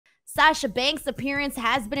Sasha Banks' appearance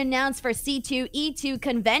has been announced for C2E2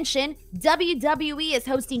 convention. WWE is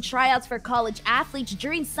hosting tryouts for college athletes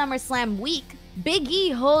during SummerSlam week. Big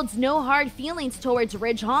E holds no hard feelings towards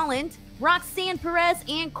Ridge Holland. Roxanne, Perez,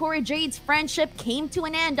 and Cora Jade's friendship came to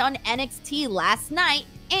an end on NXT last night.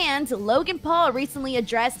 And Logan Paul recently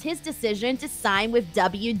addressed his decision to sign with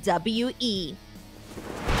WWE.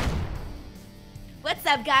 What's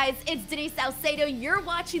up, guys? It's Denise Salcedo. You're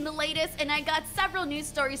watching the latest, and I got several news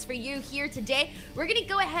stories for you here today. We're gonna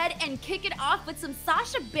go ahead and kick it off with some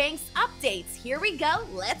Sasha Banks updates. Here we go.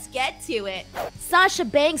 Let's get to it. Sasha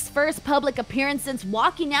Banks' first public appearance since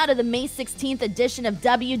walking out of the May 16th edition of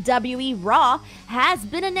WWE Raw has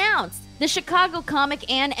been announced. The Chicago Comic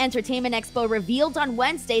and Entertainment Expo revealed on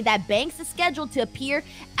Wednesday that Banks is scheduled to appear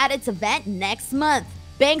at its event next month.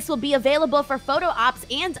 Banks will be available for photo ops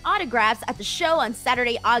and autographs at the show on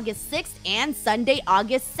Saturday, August 6th and Sunday,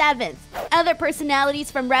 August 7th. Other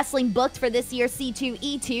personalities from wrestling booked for this year's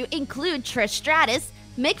C2E2 include Trish Stratus,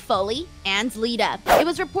 Mick Foley, and Lita. It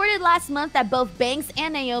was reported last month that both Banks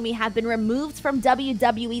and Naomi have been removed from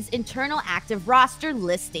WWE's internal active roster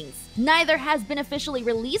listings. Neither has been officially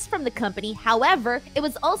released from the company. However, it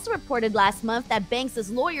was also reported last month that Banks'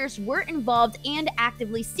 lawyers were involved and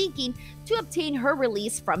actively seeking to obtain her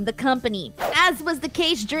release from the company. As was the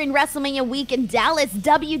case during WrestleMania week in Dallas,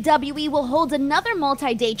 WWE will hold another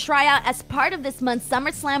multi-day tryout as part of this month's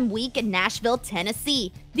SummerSlam week in Nashville,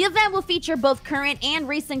 Tennessee. The event will feature both current and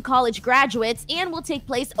recent college graduates and will take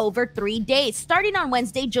place over 3 days, starting on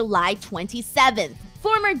Wednesday, July 27th.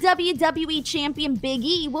 Former WWE Champion Big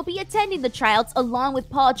E will be attending the tryouts along with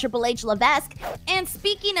Paul Triple H Levesque. And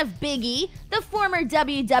speaking of Big E, the former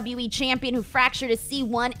WWE Champion who fractured his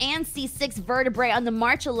C1 and C6 vertebrae on the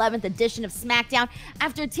March 11th edition of Smackdown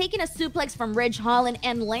after taking a suplex from Ridge Holland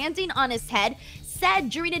and landing on his head, said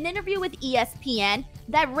during an interview with ESPN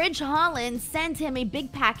that Ridge Holland sent him a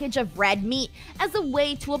big package of red meat as a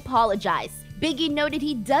way to apologize. Big E noted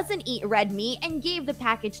he doesn't eat red meat and gave the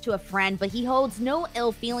package to a friend, but he holds no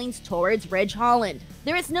ill feelings towards Ridge Holland.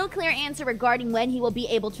 There is no clear answer regarding when he will be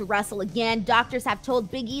able to wrestle again. Doctors have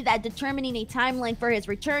told Big E that determining a timeline for his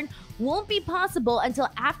return won't be possible until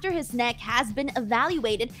after his neck has been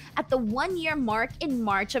evaluated at the 1-year mark in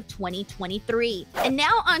March of 2023. And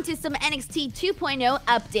now onto some NXT 2.0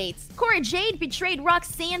 updates. Cora Jade betrayed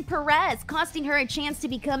Roxanne Perez, costing her a chance to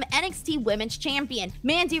become NXT Women's Champion.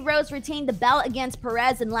 Mandy Rose retained the belt against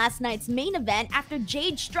Perez in last night's main event after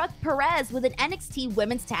Jade struck Perez with an NXT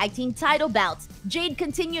Women's Tag Team title belt. Jade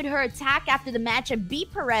continued her attack after the match and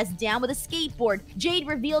beat Perez down with a skateboard. Jade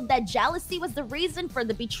revealed that jealousy was the reason for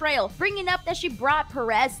the betrayal, bringing up that she brought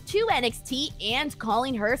Perez to NXT and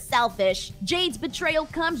calling her selfish. Jade's betrayal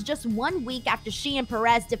comes just 1 week after she and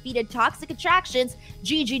Perez defeated Toxic Attractions,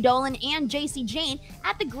 Gigi Dolan, and JC Jane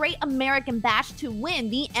at the Great American Bash to win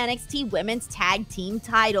the NXT Women's Tag Team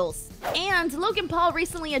titles. And Logan Paul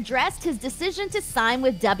recently addressed his decision to sign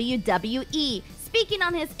with WWE. Speaking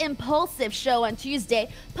on his Impulsive show on Tuesday,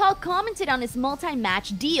 Paul commented on his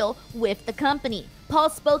multi-match deal with the company. Paul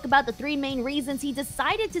spoke about the 3 main reasons he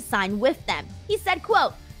decided to sign with them. He said,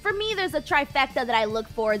 quote, "For me, there's a trifecta that I look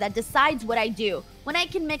for that decides what I do. When I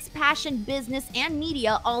can mix passion, business, and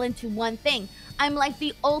media all into one thing, I'm like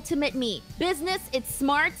the ultimate me. Business, it's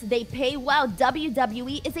smart, they pay well.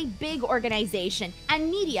 WWE is a big organization. And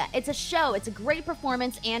media, it's a show, it's a great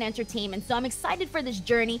performance and entertainment. So I'm excited for this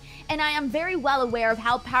journey, and I am very well aware of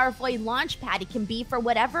how powerful a launch pad it can be for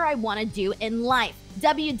whatever I want to do in life.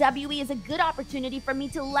 WWE is a good opportunity for me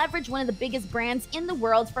to leverage one of the biggest brands in the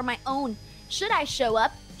world for my own. Should I show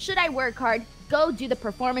up? Should I work hard? Go do the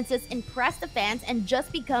performances, impress the fans, and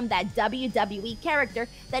just become that WWE character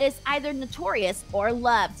that is either notorious or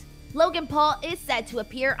loved." Logan Paul is set to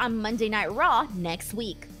appear on Monday Night Raw next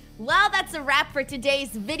week. Well, that's a wrap for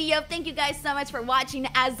today's video. Thank you guys so much for watching.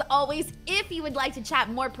 As always, if you would like to chat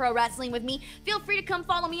more pro wrestling with me, feel free to come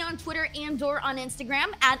follow me on Twitter and/or on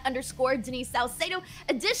Instagram @ Denise Salcedo.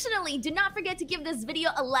 Additionally, do not forget to give this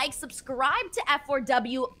video a like, subscribe to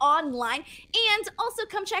F4W Online, and also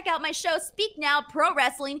come check out my show, Speak Now Pro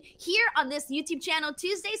Wrestling, here on this YouTube channel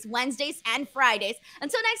Tuesdays, Wednesdays, and Fridays.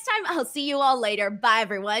 Until next time, I'll see you all later. Bye,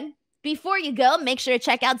 everyone. Before you go, make sure to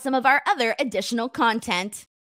check out some of our other additional content.